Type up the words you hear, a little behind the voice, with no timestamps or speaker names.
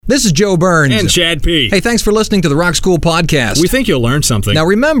This is Joe Burns. And Chad P. Hey, thanks for listening to the Rock School Podcast. We think you'll learn something. Now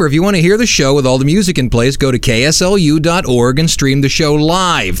remember, if you want to hear the show with all the music in place, go to kslu.org and stream the show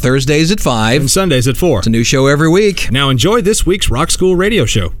live, Thursdays at 5. And Sundays at 4. It's a new show every week. Now enjoy this week's Rock School radio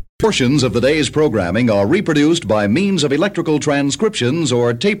show. Portions of the day's programming are reproduced by means of electrical transcriptions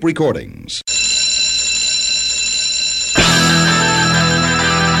or tape recordings.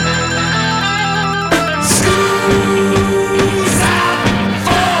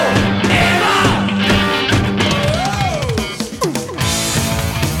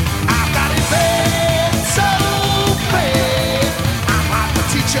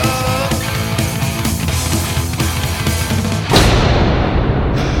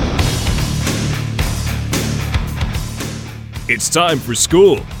 It's time for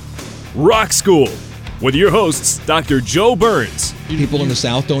school. Rock School with your hosts, Dr. Joe Burns. People in the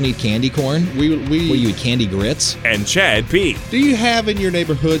South don't eat candy corn. What, you eat candy grits? And Chad P. Do you have in your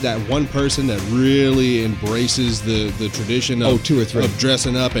neighborhood that one person that really embraces the tradition of, 2 or 3. of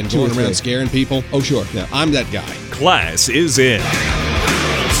dressing up and 2 or going 3. around scaring people? Oh, sure. Yeah, I'm that guy. Class is in.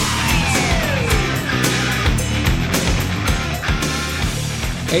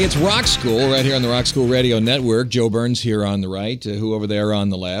 Hey, it's Rock School right here on the Rock School Radio Network. Joe Burns here on the right, who over there on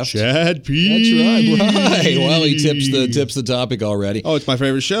the left? Chad P. That's right. Well, he tips the topic already. Oh, it's my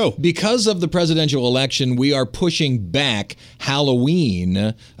favorite show. Because of the presidential election, we are pushing back Halloween.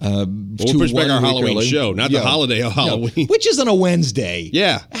 We'll push back our Halloween show, not the holiday of Halloween. Which is on a Wednesday.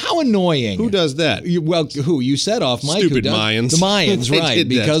 Yeah. How annoying. Who does that? Who? You set off, Mike. Stupid who does? Mayans. The Mayans, They right. did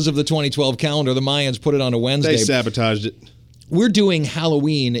that. Because of the 2012 calendar, the Mayans put it on a Wednesday. They sabotaged it. We're doing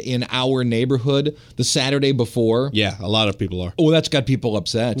Halloween in our neighborhood the Saturday before. Yeah, a lot of people are. Oh, that's got people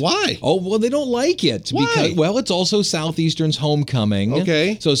upset. Why? Oh, well, they don't like it. Why? Because, well, it's also Southeastern's homecoming.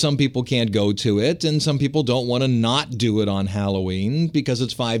 Okay. So some people can't go to it, and some people don't want to not do it on Halloween because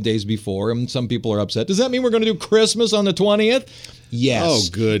it's 5 days before, and some people are upset. Does that mean we're going to do Christmas on the 20th? Yes. Oh,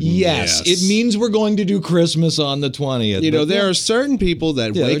 good. Yes. It means we're going to do Christmas on the 20th. You know, there are certain people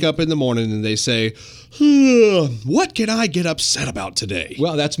that wake up in the morning and they say, what can I get upset about today?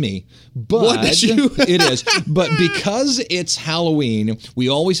 Well, that's me. But What did you? It is. But because it's Halloween, we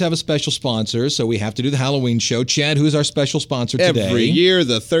always have a special sponsor, so we have to do the Halloween show. Chad, who is our special sponsor today? Every year,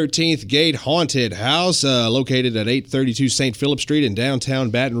 the 13th Gate Haunted House, located at 832 St. Philip Street in downtown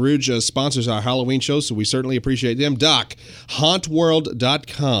Baton Rouge, sponsors our Halloween show, so we certainly appreciate them. Doc,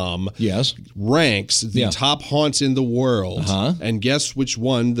 hauntworld.com ranks the top haunts in the world. And guess which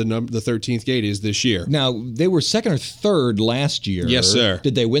one the 13th Gate is this year? Now, they were second or third last year. Yes, sir.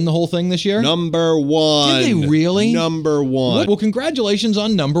 Did they win the whole thing this year? Number one. Did they really? Number one. Well, congratulations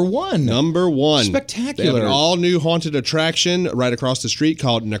on number one. Number one. Spectacular. They have an all-new haunted attraction right across the street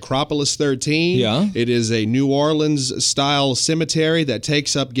called Necropolis 13. Yeah. It is a New Orleans-style cemetery that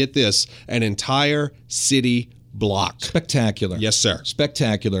takes up, get this, an entire city block. Spectacular. Yes, sir.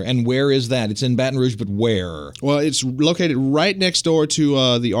 Spectacular. And where is that? It's in Baton Rouge, but where? Well, it's located right next door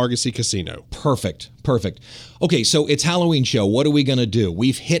to the Argosy Casino. Perfect. Okay, so it's Halloween show. What are we going to do?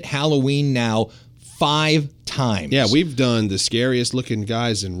 We've hit Halloween now 5 times. Yeah, we've done the scariest looking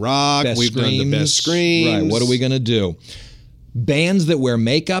guys in rock. We've done the best screams. Right, what are we going to do? Bands that wear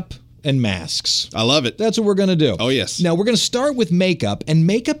makeup and masks. I love it. That's what we're going to do. Oh, yes. Now, we're going to start with makeup, and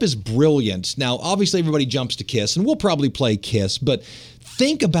makeup is brilliant. Now, obviously, everybody jumps to Kiss, and we'll probably play Kiss, but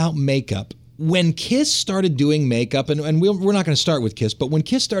think about makeup. When Kiss started doing makeup, and we're not going to start with Kiss, but when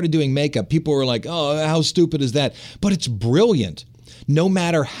Kiss started doing makeup, people were like, oh, how stupid is that? But it's brilliant. No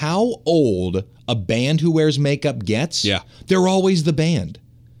matter how old a band who wears makeup gets, they're always the band.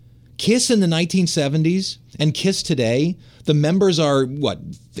 Kiss in the 1970s and Kiss today, the members are,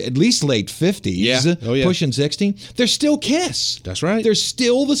 at least late 50s, pushing 60. They're still Kiss. That's right. They're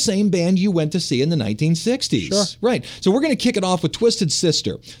still the same band you went to see in the 1960s. Sure. Right. So we're going to kick it off with Twisted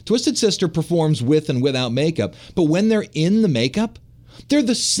Sister. Twisted Sister performs with and without makeup, but when they're in the makeup, they're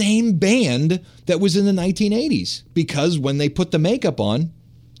the same band that was in the 1980s, because when they put the makeup on,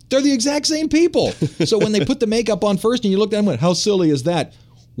 they're the exact same people. So when they put the makeup on first and you look at them and went, how silly is that?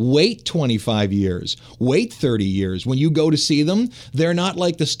 Wait 25 years. Wait 30 years. When you go to see them, they're not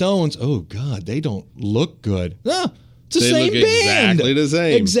like the Stones. Oh, God, they don't look good. No, it's the same band. Exactly the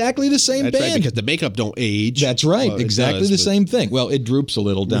same. Exactly the same That's band. right, because the makeup don't age. That's right. Well, exactly the same thing. Well, it droops a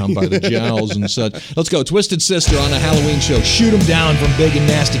little down by the jowls and such. Let's go. Twisted Sister on a Halloween show. Shoot 'em down from Big and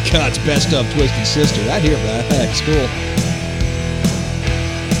Nasty Cuts. Best of Twisted Sister. Right here, back. It's cool.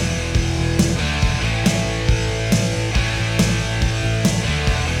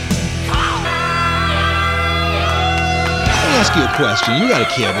 ask you a question. You got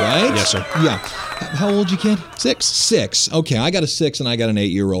a kid, right? Yes, sir. Yeah. How old you kid? 6. 6. Okay, I got a 6 and I got an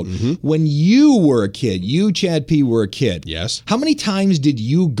 8-year-old. When you were a kid, you, Chad P., were a kid. Yes. How many times did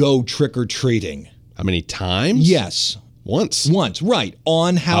you go trick-or-treating? How many times? Yes. Once. Once, right,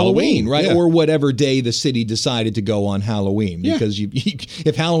 on Halloween, right? yeah. Or whatever day the city decided to go on Halloween. Yeah. Because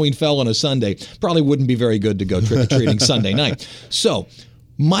if Halloween fell on a Sunday, probably wouldn't be very good to go trick-or-treating Sunday night. So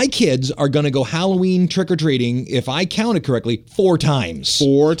my kids are going to go Halloween trick-or-treating, if I counted correctly, 4 times.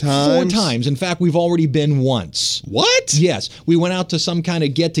 4 times? 4 times. In fact, we've already been once. What? Yes. We went out to some kind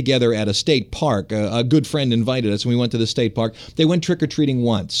of get-together at a state park. A good friend invited us, and we went to the state park. They went trick-or-treating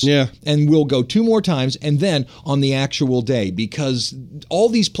once. Yeah. And we'll go 2 more times, and then on the actual day, because all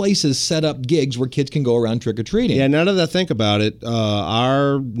these places set up gigs where kids can go around trick-or-treating. Yeah, now that I think about it,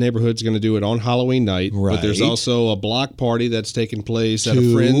 our neighborhood's going to do it on Halloween night. Right. But there's also a block party that's taking place at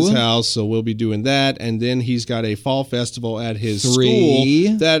a friend's house, so we'll be doing that. And then he's got a fall festival at his 3.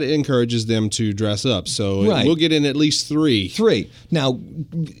 school that encourages them to dress up. So Right. we'll get in at least 3. 3. Now,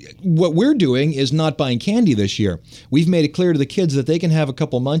 what we're doing is not buying candy this year. We've made it clear to the kids that they can have a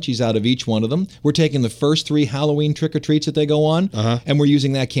couple munchies out of each one of them. We're taking the first 3 Halloween trick-or-treats that they go on, and we're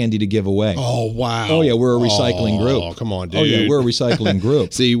using that candy to give away. Oh, wow. Oh, yeah, we're a recycling group. Oh, come on, dude. Oh, yeah, we're a recycling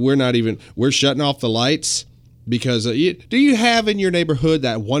group. See, we're shutting off the lights because do you have in your neighborhood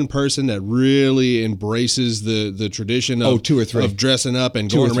that one person that really embraces the tradition of 2 or 3 of dressing up and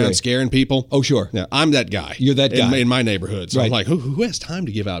 2 or going around 3. scaring people? Oh, sure. Yeah, I'm that guy. You're that guy. in my neighborhood. So Right. I'm like, who has time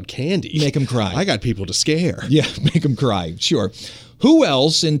to give out candy? Make 'em cry. I got people to scare. Yeah, make them cry. Sure. Who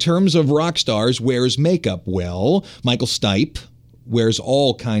else, in terms of rock stars, wears makeup? Well, Michael Stipe wears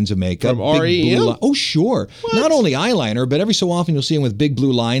all kinds of makeup. From Big blue REM? Oh, sure. Not only eyeliner, but every so often you'll see him with big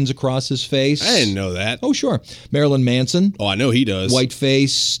blue lines across his face. I didn't know that. Oh, sure. Marilyn Manson. Oh, I know he does. White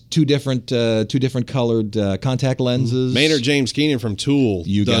face, two different colored contact lenses. Maynard James Keenan from Tool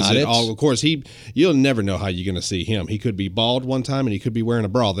You does got it. all. Of course, you'll never know how you're going to see him. He could be bald one time and he could be wearing a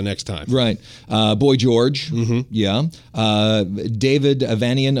bra the next time. Right. Boy George. Mm-hmm. Yeah. David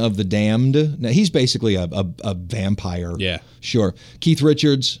Avanian of The Damned. Now, he's basically a vampire. Yeah. Sure. Keith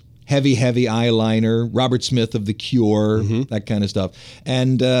Richards. Heavy eyeliner. Robert Smith of The Cure. That kind of stuff.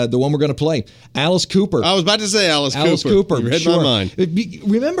 And the one we're going to play, Alice Cooper. I was about to say Alice Cooper. You read sure. my mind.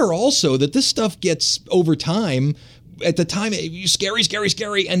 Remember also that this stuff gets, over time, at the time,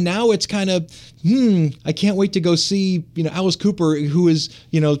 scary, and now it's kind of, I can't wait to go see, Alice Cooper, who is,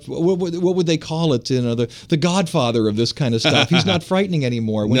 what would they call it? The godfather of this kind of stuff. He's not frightening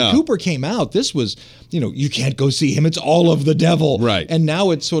anymore. When No. Cooper came out, this was, you can't go see him. It's all of the devil. Right. And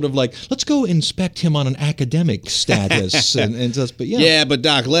now it's sort of like, let's go inspect him on an academic status. and just, but Yeah, but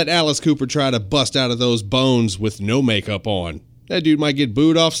Doc, let Alice Cooper try to bust out of those bones with no makeup on. That dude might get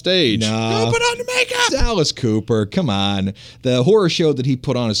booed off stage. No. Go put on the makeup. It's Alice Cooper, come on. The horror show that he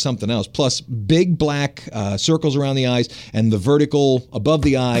put on is something else. Plus, big black circles around the eyes, and the vertical above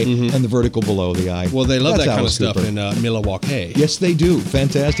the eye, and the vertical below the eye. Well, they love That's that kind of Alice stuff Cooper. in Milwaukee. Yes, they do.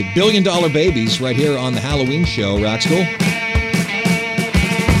 Fantastic. $1 Billion Babies right here on the Halloween show, Rock School.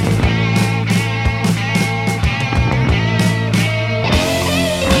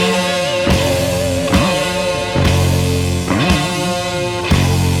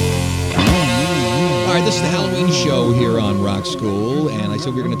 This is the Halloween show here on Rock School, and I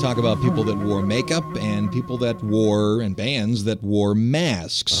said we were going to talk about people that wore makeup and people that wore, and bands that wore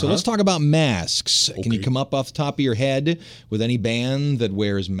masks. So let's talk about masks. Can you come up off the top of your head with any band that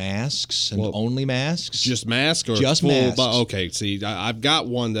wears masks and only masks? Just mask or Just full masks. Okay, see, I've got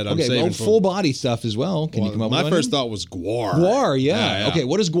one that I'm Okay, saving well, for. full body stuff as well. Can you come up with My one? first thought was GWAR. GWAR, yeah. Yeah. Okay,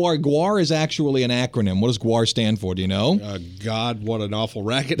 what is GWAR? GWAR is actually an acronym. What does GWAR stand for? Do you know? God, what an awful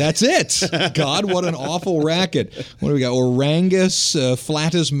racket. That's it. God, what an awful racket. What do we got? Orangus,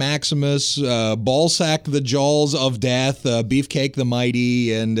 Flatus Maximus, Ballsack the Jaws of Death, Beefcake the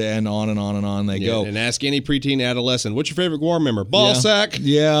Mighty, and on and on and on they go. And ask any preteen adolescent, what's your favorite GWAR member? Ballsack.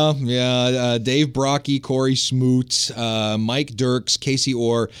 Yeah. Dave Brocky, Corey Smoot, Mike Dirks, Casey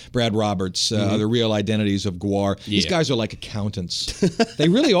Orr, Brad Roberts are the real identities of GWAR. These guys are like accountants. They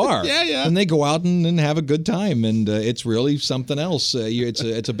really are. Yeah. And they go out and have a good time, and it's really something else.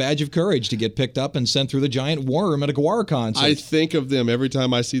 It's a badge of courage to get picked up and sent through the giant worm at a GWAR concert. I think of them every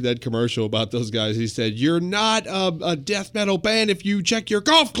time I see that commercial about those guys. He said, "You're not a death metal band if you check your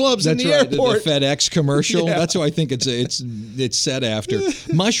golf clubs in That's the right, airport." the FedEx commercial. Yeah. That's who I think it's set after.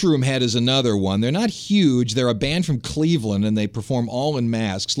 Mushroom Head is another one. They're not huge. They're a band from Cleveland, and they perform all in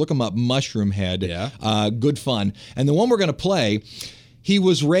masks. Look them up, Mushroom Head. Yeah. Good fun. And the one we're going to play, He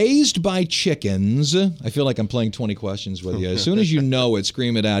was raised by chickens. I feel like I'm playing 20 questions with you. As soon as you know it,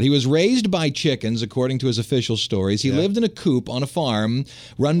 scream it out. He was raised by chickens, according to his official stories. He lived in a coop on a farm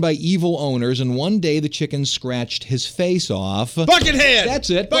run by evil owners, and one day the chickens scratched his face off. Buckethead! That's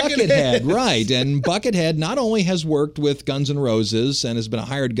it, Buckethead, right. And Buckethead not only has worked with Guns N' Roses and has been a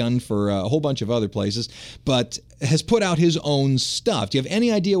hired gun for a whole bunch of other places, but has put out his own stuff. Do you have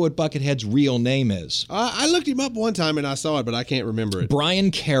any idea what Buckethead's real name is? I looked him up one time and I saw it, but I can't remember it.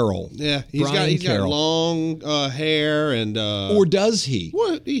 Brian Carroll. Yeah, he's got long hair and. Or does he?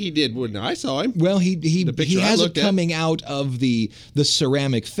 Well, he did. Wouldn't I saw him. Well, he has it at. coming out of the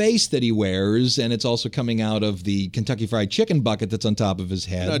ceramic face that he wears, and it's also coming out of the Kentucky Fried Chicken bucket that's on top of his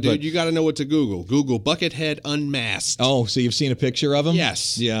head. No, dude, you got to know what to Google. Google Buckethead unmasked. Oh, so you've seen a picture of him?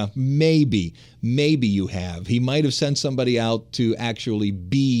 Yes. Yeah, maybe you have. He might have sent somebody out to actually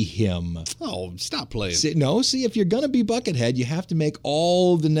be him. Oh, stop playing. See, if you're going to be Buckethead, you have to make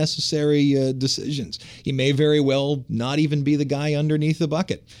all the necessary decisions. He may very well not even be the guy underneath the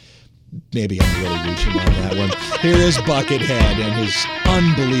bucket. Maybe I'm really reaching on that one. Here is Buckethead and his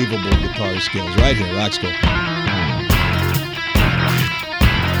unbelievable guitar skills right here, Rock School.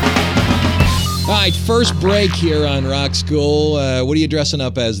 All right, first break here on Rock School. What are you dressing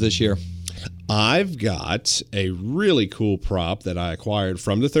up as this year? I've got a really cool prop that I acquired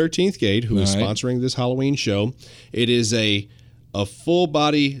from the 13th Gate, who is sponsoring this Halloween show. It is a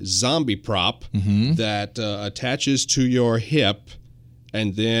full-body zombie prop that attaches to your hip,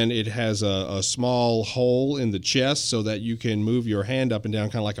 and then it has a small hole in the chest so that you can move your hand up and down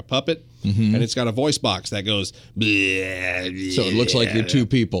kind of like a puppet. And it's got a voice box that goes... bleh, So it looks like you're two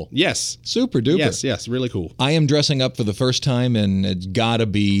people. Yes. Super duper. Yes, really cool. I am dressing up for the first time, and it's got to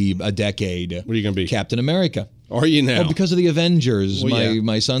be a decade. What are you going to be? Captain America. Are you now? Oh, because of the Avengers. Well,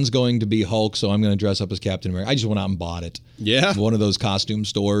 my son's going to be Hulk, so I'm going to dress up as Captain America. I just went out and bought it. Yeah? One of those costume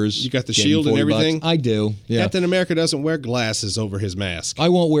stores. You got the Gave me shield and $40. everything? I do. Yeah. Captain America doesn't wear glasses over his mask. I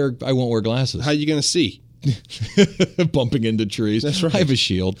won't wear glasses. How are you going to see? Bumping into trees. That's right. I have a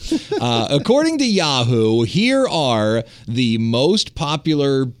shield. According to Yahoo, here are the most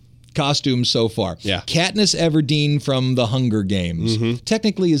popular costumes so far. Yeah. Katniss Everdeen from The Hunger Games.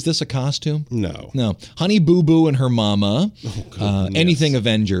 Technically, is this a costume? No. Honey Boo Boo and her mama. Oh, anything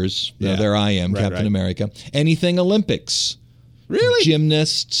Avengers. Yeah. There I am, Right, Captain right. America. Anything Olympics. Really?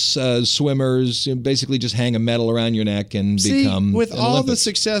 Gymnasts, swimmers, basically just hang a medal around your neck and become with an all the Olympics.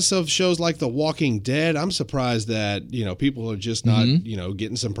 success of shows like The Walking Dead, I'm surprised that, people are just not,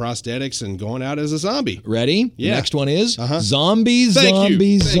 getting some prosthetics and going out as a zombie. Ready? Yeah. Next one is Uh-huh. zombies, Thank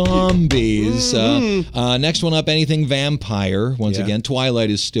you. zombies. Next one up, anything vampire. Once Yeah. again, Twilight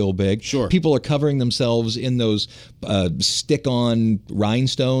is still big. Sure. People are covering themselves in those stick-on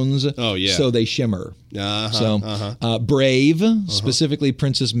rhinestones. Oh, yeah. So they shimmer. Brave, specifically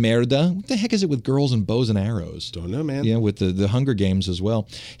Princess Merda. What the heck is it with girls and bows and arrows? Don't know, man. Yeah, with the Hunger Games as well.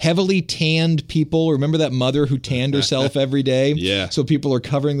 Heavily tanned people. Remember that mother who tanned herself every day? Yeah. So people are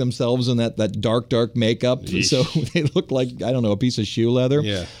covering themselves in that dark makeup. Yeesh. So they look like, I don't know, a piece of shoe leather.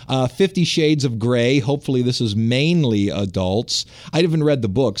 Yeah. 50 Shades of Grey. Hopefully this is mainly adults. I haven't read the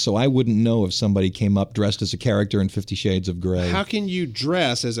book, so I wouldn't know if somebody came up dressed as a character in 50 Shades of Grey. How can you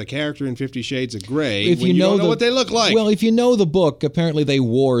dress as a character in 50 Shades of Grey If when you don't know what they look like? Well, if you know the book, apparently they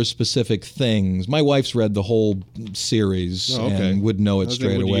wore specific things. My wife's read the whole series and would know it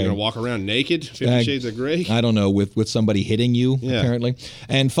straight You're away. going to walk around naked, 50 Shades of Grey? I don't know, with somebody hitting you, apparently.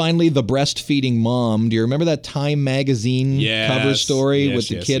 And finally, the breastfeeding mom. Do you remember that Time magazine cover story with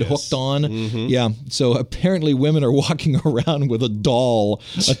the kid hooked on? Yeah. So apparently women are walking around with a doll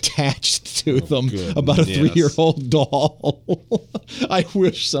attached to them, about a 3-year-old doll. I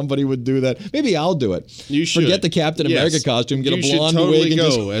wish somebody would do that. Maybe I'll do it. You should. Forget the Captain America costume, get You a should blonde totally wig, and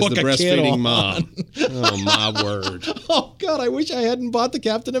just go as hook the a kid breastfeeding on. mom. Oh, my word. Oh, God, I wish I hadn't bought the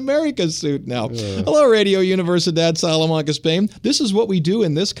Captain America suit now. Hello, Radio Universidad Salamanca, Spain. This is what we do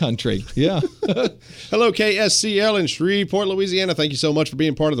in this country. Yeah. Hello, KSCL in Shreveport, Louisiana. Thank you so much for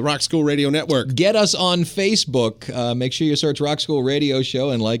being part of the Rock School Radio Network. Get us on Facebook. Make sure you search Rock School Radio Show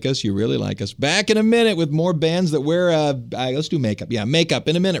and like us. You really like us. Back in a minute with more bands that wear, let's do makeup. Yeah, makeup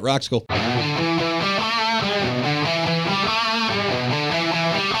in a minute, Rock School.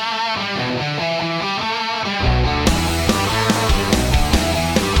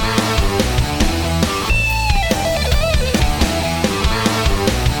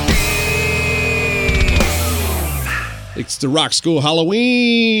 It's the Rock School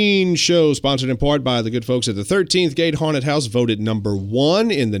Halloween show, sponsored in part by the good folks at the 13th Gate Haunted House, voted number 1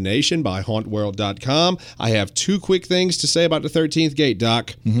 in the nation by HauntWorld.com. I have 2 quick things to say about the 13th Gate,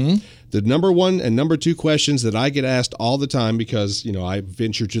 Doc. The number one and number two questions that I get asked all the time because, I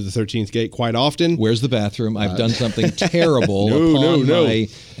venture to the 13th gate quite often. Where's the bathroom? I've done something terrible upon my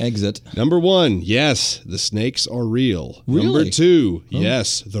exit. Number one, yes, the snakes are real. Really? Number two,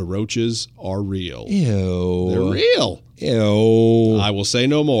 yes, the roaches are real. Ew. They're real. Ew. I will say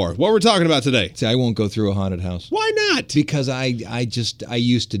no more. What we're talking about today? See, I won't go through a haunted house. Why not? Because I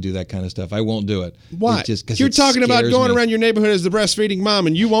used to do that kind of stuff. I won't do it. Why? It's just 'cause You're it talking about scares going me. around your neighborhood as the breastfeeding mom,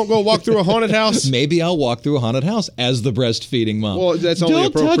 and you won't go walk through a haunted house? Maybe I'll walk through a haunted house as the breastfeeding mom. Well, that's only Don't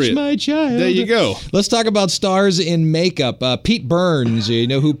appropriate. touch my child. There you go. Let's talk about stars in makeup. Pete Burns. You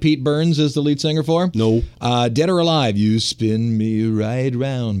know who Pete Burns is the lead singer for? No. Dead or Alive. You spin me right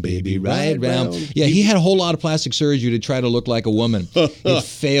round, baby, right round. Yeah, he had a whole lot of plastic surgery to try to look like a woman. It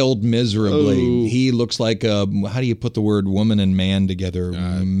failed miserably. Oh. He looks like how do you put the word woman and man together?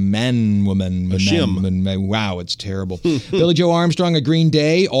 Man, woman, man. Wow, it's terrible. Billy Joe Armstrong of Green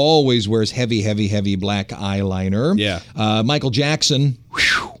Day always wears heavy black eyeliner. Yeah. Michael Jackson.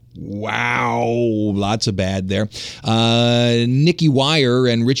 Whew. Wow, lots of bad there. Nicky Wire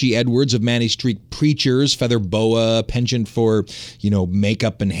and Richie Edwards of Manic Street Preachers, feather boa, penchant for,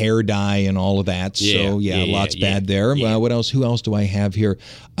 makeup and hair dye and all of that. So, lots bad there. Yeah. What else? Who else do I have here?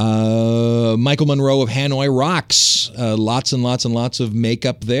 Michael Monroe of Hanoi Rocks. Lots and lots and lots of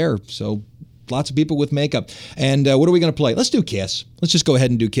makeup there. So, lots of people with makeup. And what are we going to play? Let's do Kiss. Let's just go ahead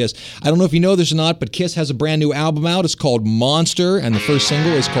and do Kiss. I don't know if you know this or not, but Kiss has a brand new album out. It's called Monster, and the first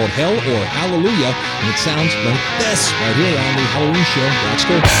single is called Hell or Hallelujah. And it sounds like this right here on the Halloween show. Let's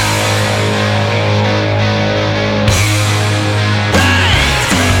go.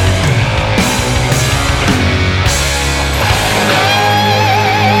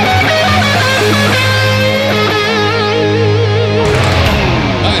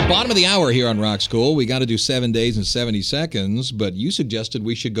 Bottom of the hour here on Rock School. We got to do 7 days and 70 seconds, but you suggested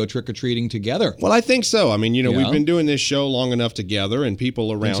we should go trick-or-treating together. Well, I think so. I mean, we've been doing this show long enough together, and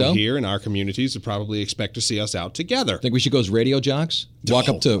people around here in our communities would probably expect to see us out together. Think we should go as radio jocks? Walk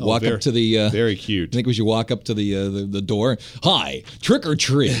up to the. Very cute. I think we should walk up to the door. Hi, trick or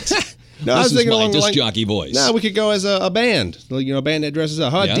treat. No, I was thinking along disc jockey voice. No, we could go as a band. A band that dresses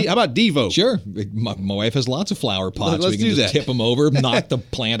up. How about Devo? Sure. My wife has lots of flower pots. Let's we can do just that. tip them over, knock the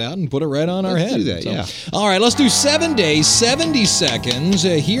plant out, and put it right on our head. Do that, yeah. All right, let's do 7 days, 70 seconds.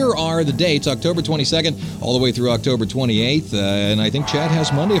 Here are the dates: October 22nd all the way through October 28th. And I think Chad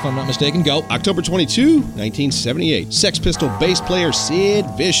has Monday, if I'm not mistaken. Go. October 22, 1978. Sex Pistol bass player Sid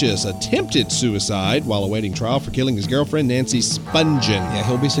Vicious attempted suicide while awaiting trial for killing his girlfriend Nancy Spungen. Yeah,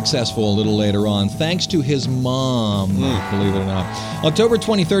 he'll be successful a little later on, thanks to his mom, believe it or not. October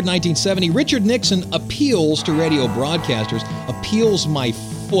 23rd, 1970, Richard Nixon appeals to radio broadcasters. Appeals my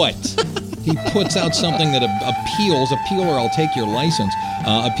foot. He puts out something that appeals or I'll take your license.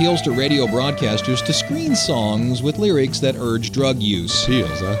 Appeals to radio broadcasters to screen songs with lyrics that urge drug use.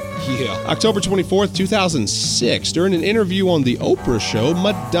 Appeals, huh? Yeah. October 24th, 2006. During an interview on The Oprah Show,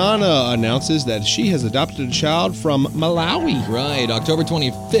 Madonna announces that she has adopted a child from Malawi. Right. October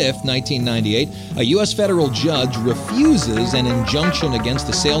 25th, 1998, a U.S. federal judge refuses an injunction against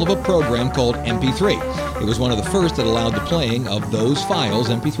the sale of a program called MP3. It was one of the first that allowed the playing of those files,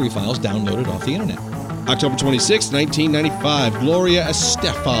 MP3 files, downloaded off the internet. October 26, 1995, Gloria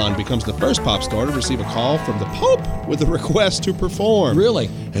Estefan becomes the first pop star to receive a call from the Pope with a request to perform. Really?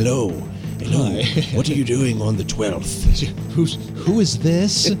 Hello. What are you doing on the 12th? Who is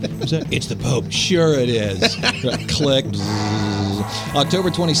this? It's the Pope. Sure it is. Click. October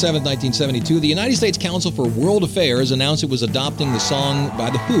 27th, 1972, the United States Council for World Affairs announced it was adopting the song by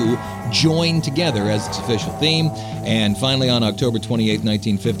The Who, Join Together, as its official theme. And finally, on October 28th,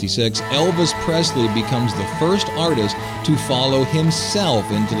 1956, Elvis Presley becomes the first artist to follow himself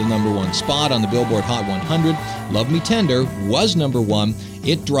into the #1 spot on the Billboard Hot 100. Love Me Tender was #1.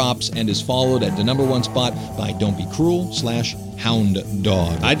 It drops and is followed at the #1 spot by Don't Be Cruel / Hound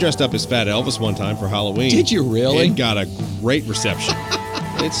Dog. I dressed up as Fat Elvis one time for Halloween. Did you really? It got a great reception.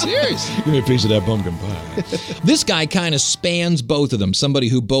 It's serious. Give me a piece of that pumpkin pie. This guy kind of spans both of them. Somebody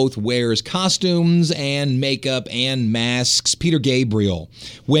who both wears costumes and makeup and masks. Peter Gabriel.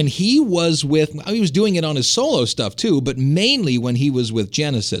 When he was doing it on his solo stuff too, but mainly when he was with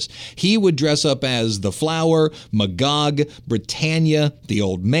Genesis. He would dress up as the Flower, Magog, Britannia, the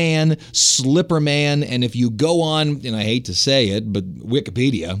Old Man, Slipper Man, and if you go on, and I hate to say it, but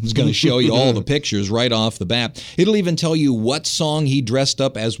Wikipedia is going to show you all the pictures right off the bat. It'll even tell you what song he dressed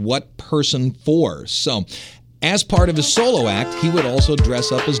up as what person for. So, as part of his solo act, he would also dress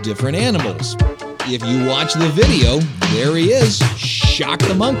up as different animals. If you watch the video, there he is, Shock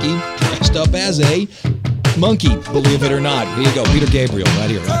the Monkey, dressed up as a Monkey, believe it or not. Here you go, Peter Gabriel, right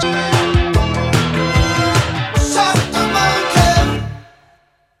here.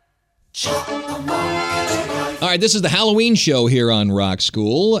 All right, this is the Halloween show here on Rock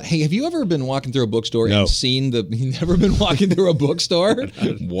School. Hey, have you ever been walking through a bookstore and seen the... You've never been walking through a bookstore?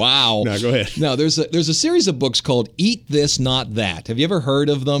 Wow. No, go ahead. No, there's a series of books called Eat This, Not That. Have you ever heard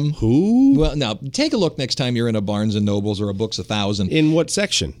of them? Who? Well, now, take a look next time you're in a Barnes & Nobles or a Books 1000. In what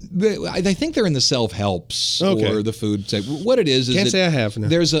section? I think they're in the self-helps Okay. or the food section. What it is Can't that say I have. No.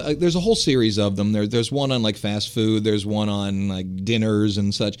 there's a whole series of them. There's one on like fast food. There's one on like dinners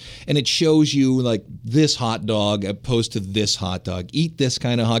and such. And it shows you like this hot dog opposed to this hot dog. Eat this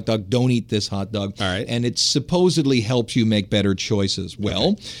kind of hot dog. Don't eat this hot dog. All right. And it supposedly helps you make better choices.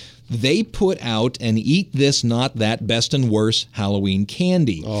 Well, they put out an Eat This, Not That best and worst Halloween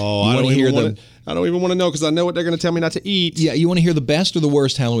candy. Oh, I don't even want to know because I know what they're going to tell me not to eat. Yeah, you want to hear the best or the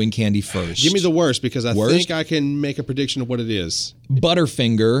worst Halloween candy first? Give me the worst because I Worst? think I can make a prediction of what it is.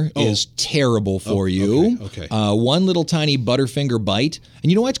 Butterfinger is terrible for you. okay. One little tiny Butterfinger bite. And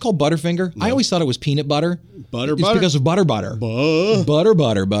you know why it's called Butterfinger? I always thought it was peanut butter. Butter. It's because of butter. Butter.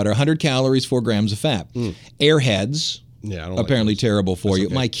 100 calories, 4 grams of fat. Airheads. Yeah, I don't Apparently like those. terrible for you.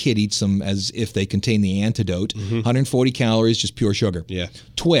 okay. My kid eats them as if they contain the antidote. 140 calories, just pure sugar. Yeah.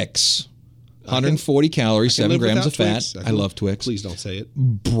 Twix. 140 calories, I can 7 live grams of without fat. Twix. I love Twix. Please don't say it.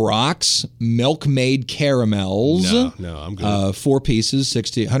 Brock's Milkmaid Caramels. No, I'm good. 4 pieces,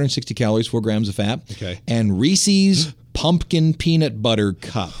 160 calories, 4 grams of fat. Okay. And Reese's Pumpkin Peanut Butter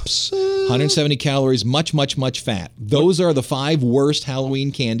Cups. 170 calories, much fat. Those are the 5 worst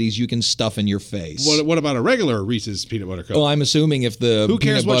Halloween candies you can stuff in your face. What about a regular Reese's peanut butter cup? Well, I'm assuming if the Who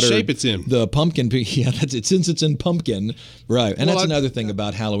cares peanut what butter, shape it's in? The pumpkin, yeah, that's it. Since it's in pumpkin, right? And Well, that's another thing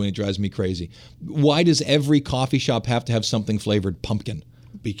about Halloween that drives me crazy. Why does every coffee shop have to have something flavored pumpkin?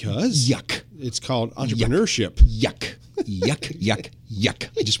 Because Yuck. It's called entrepreneurship. Yuck. Yuck.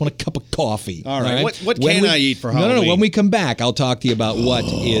 I just want a cup of coffee. All right. What When can we- I eat for No. Halloween? When we come back, I'll talk to you about what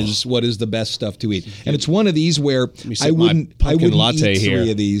is the best stuff to eat. And it's one of these where sip I my wouldn't pumpkin latte eat 3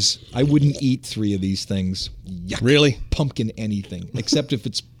 here. of these. I wouldn't eat 3 of these things. Yuck. Really? Pumpkin anything, except if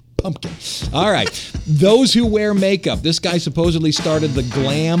it's pumpkin. All right. Those who wear makeup. This guy supposedly started the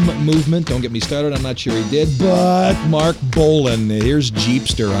glam movement. Don't get me started. I'm not sure he did. But Mark Bolan. Here's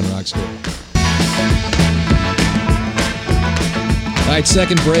Jeepster on Rock School. All right,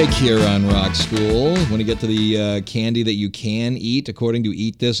 second break here on Rock School. When we get to the candy that you can eat, according to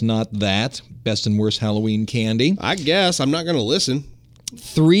Eat This, Not That, best and worst Halloween candy. I guess I'm not going to listen.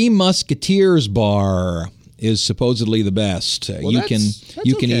 3 Musketeers bar is supposedly the best. Well, you can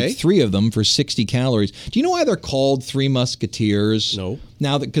okay. eat 3 of them for 60 calories. Do you know why they're called 3 Musketeers? No.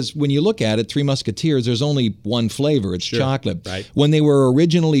 Now, because when you look at it, 3 Musketeers, there's only one flavor. It's chocolate. Right. When they were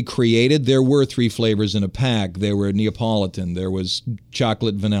originally created, there were 3 flavors in a pack. There were Neapolitan, there was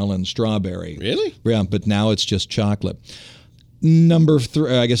chocolate, vanilla, and strawberry. Really? Yeah, but now it's just chocolate. Number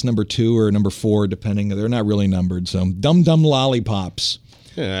 3, I guess number 2 or number 4, depending. They're not really numbered. So, Dum Dum Lollipops.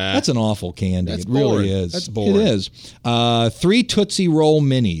 Yeah. That's an awful candy. That's It really boring. is. That's boring. It is. 3 Tootsie Roll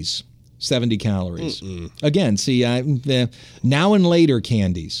Minis, 70 calories. Again, see, now and later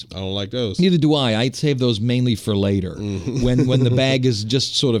candies. I don't like those. Neither do I. I'd save those mainly for later, when the bag is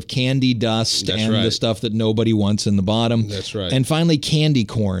just sort of candy dust That's and the right. stuff that nobody wants in the bottom. That's right. And finally, candy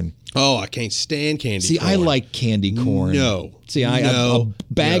corn. Oh, I can't stand candy See, corn. I like candy corn. No. See, a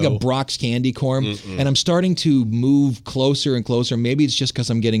bag of Brock's candy corn, and I'm starting to move closer and closer. Maybe it's just because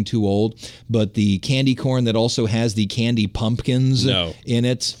I'm getting too old, but the candy corn that also has the candy pumpkins in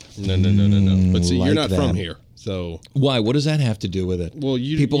it. No. But see, you're like not that. from here, so Why? What does that have to do with it? Well,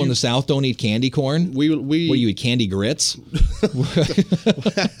 people in the South don't eat candy corn. we What do you eat? Candy grits?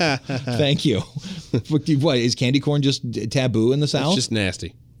 Thank you. What is candy corn just taboo in the South? It's just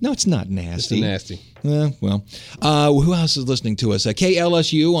nasty. No, it's not nasty. It's nasty. Well, who else is listening to us?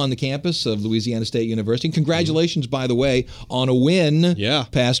 KLSU on the campus of Louisiana State University. Congratulations, by the way, on a win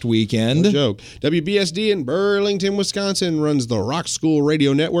past weekend. No joke. WBSD in Burlington, Wisconsin runs the Rock School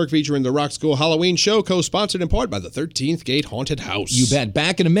Radio Network featuring the Rock School Halloween Show, co-sponsored in part by the 13th Gate Haunted House. You bet.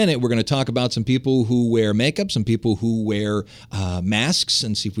 Back in a minute, we're going to talk about some people who wear makeup, some people who wear masks,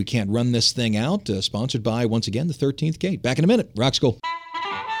 and see if we can't run this thing out. Sponsored by, once again, the 13th Gate. Back in a minute. Rock School.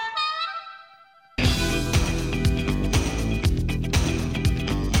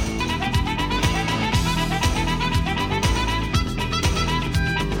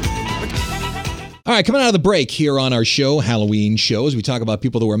 All right, coming out of the break here on our show, Halloween shows, we talk about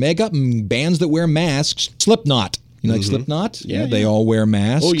people that wear makeup and bands that wear masks. Slipknot. You like Slipknot? Yeah, They all wear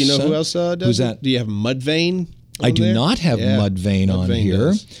masks. Oh, you know who else does Who's it? that? Do you have Mudvayne? I do not have Mudvayne on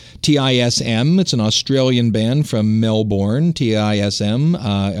here. does. TISM, it's an Australian band from Melbourne. TISM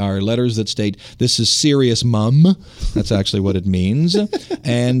are letters that state, this is serious mum. That's actually what it means.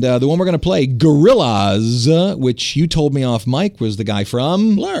 And the one we're going to play, Gorillaz, which you told me off mic was the guy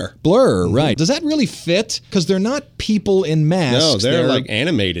from? Blur. Blur, right. Does that really fit? Because they're not people in masks. No, they're like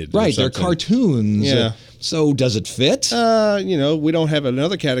animated. Right, they're something. cartoons. Yeah. So does it fit? We don't have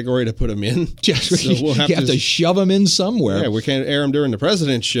another category to put them in. Just, so we'll you have to shove them in somewhere. Yeah, we can't air them during the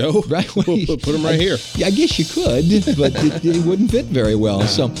president's show. Right. We'll put them right here. Yeah, I guess you could, but it wouldn't fit very well.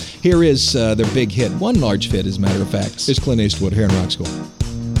 So here is their big hit. One large hit, as a matter of fact. Here's Clint Eastwood here in Rock School.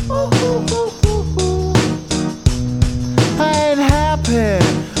 I ain't happy.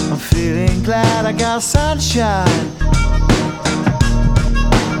 I'm feeling glad I got sunshine.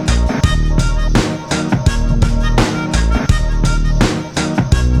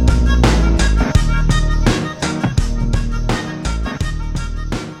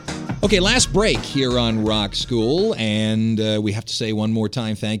 Okay, last break here on Rock School, and we have to say one more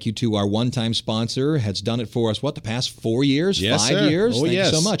time thank you to our one-time sponsor. Has done it for us, the past 4 years? Yes, 5 sir. years? Oh, Thank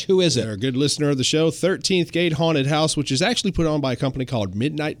yes. you so much. Who is it? They're a good listener of the show, 13th Gate Haunted House, which is actually put on by a company called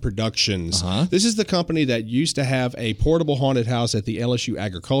Midnight Productions. This is the company that used to have a portable haunted house at the LSU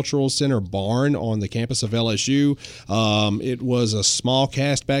Agricultural Center barn on the campus of LSU. It was a small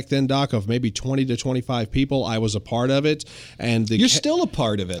cast back then, Doc, of maybe 20 to 25 people. I was a part of it. And You're still a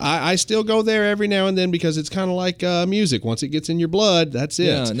part of it. I still go there every now and then because it's kind of like music. Once it gets in your blood, that's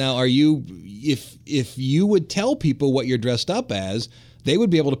it. Yeah. Now, are you? If you would tell people what you're dressed up as, they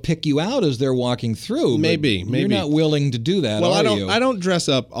would be able to pick you out as they're walking through. Maybe. You're not willing to do that. Well, are I you? don't dress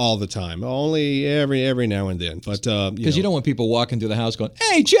up all the time. Only every now and then. But because you don't want people walking through the house going,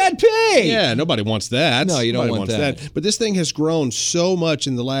 "Hey, Chad P." Yeah, nobody wants that. No, you don't Nobody want wants that. But this thing has grown so much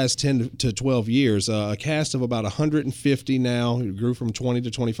in the last 10 to 12 years. A cast of about 150 now. It grew from 20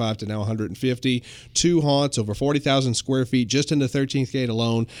 to 25 to now 150. 2 haunts, over 40,000 square feet, just in the 13th Gate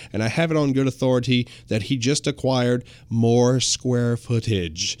alone. And I have it on good authority that he just acquired more square footage.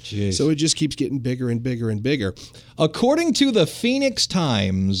 Jeez. So it just keeps getting bigger and bigger and bigger. According to the Phoenix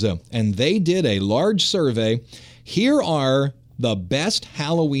Times, and they did a large survey, here are the best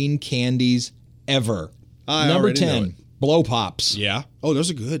Halloween candies ever. Number already know 10, it. Blow Pops. Yeah. Oh, those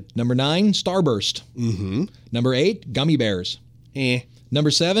are good. Number 9, Starburst. Mm-hmm. Number 8, Gummy Bears.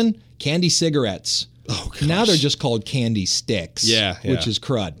 Number 7, Candy Cigarettes. Oh, gosh. Now they're just called candy sticks. Yeah. Which is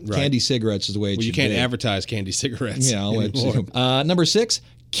crud. Right. Candy cigarettes is the way it should be. You can't advertise candy cigarettes. Number 6,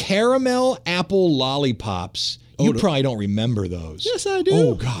 caramel apple lollipops. You probably don't remember those. Yes, I do.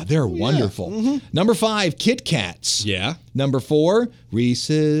 Oh, God, they're wonderful. Mm-hmm. Number 5, Kit Kats. Yeah. Number 4,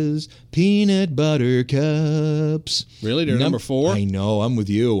 Reese's Peanut Butter Cups. Really? They're number 4? I know. I'm with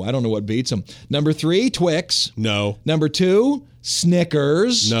you. I don't know what beats them. Number 3, Twix. No. Number 2,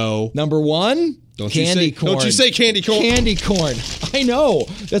 Snickers. No. Number 1, candy corn. Don't you say candy corn. Candy corn. I know.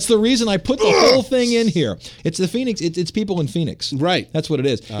 That's the reason I put the whole thing in here. It's the Phoenix. It's people in Phoenix. Right. That's what it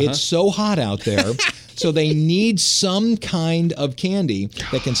is. It's so hot out there, so they need some kind of candy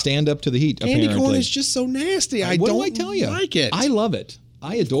that can stand up to the heat. Candy apparently. corn is just so nasty. What do I tell you? like it. I love it.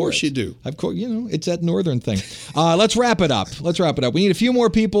 I adore it. Of course you do. Of course, it's that northern thing. Let's wrap it up. We need a few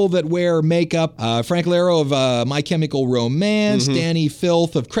more people that wear makeup. Frank Lero of My Chemical Romance, Danny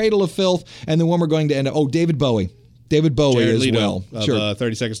Filth of Cradle of Filth, and the one we're going to end up. Oh, David Bowie. David Bowie Jared as Leto well. of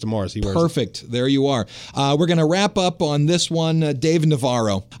 30 Seconds to Mars. He wears Perfect. There you are. We're going to wrap up on this one, Dave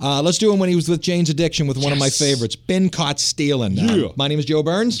Navarro. Let's do him when he was with Jane's Addiction with one of my favorites, Been Caught Stealing. Yeah. My name is Joe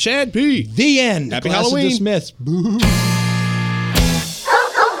Burns. Chad P. The end. Happy Class is Halloween. dismissed.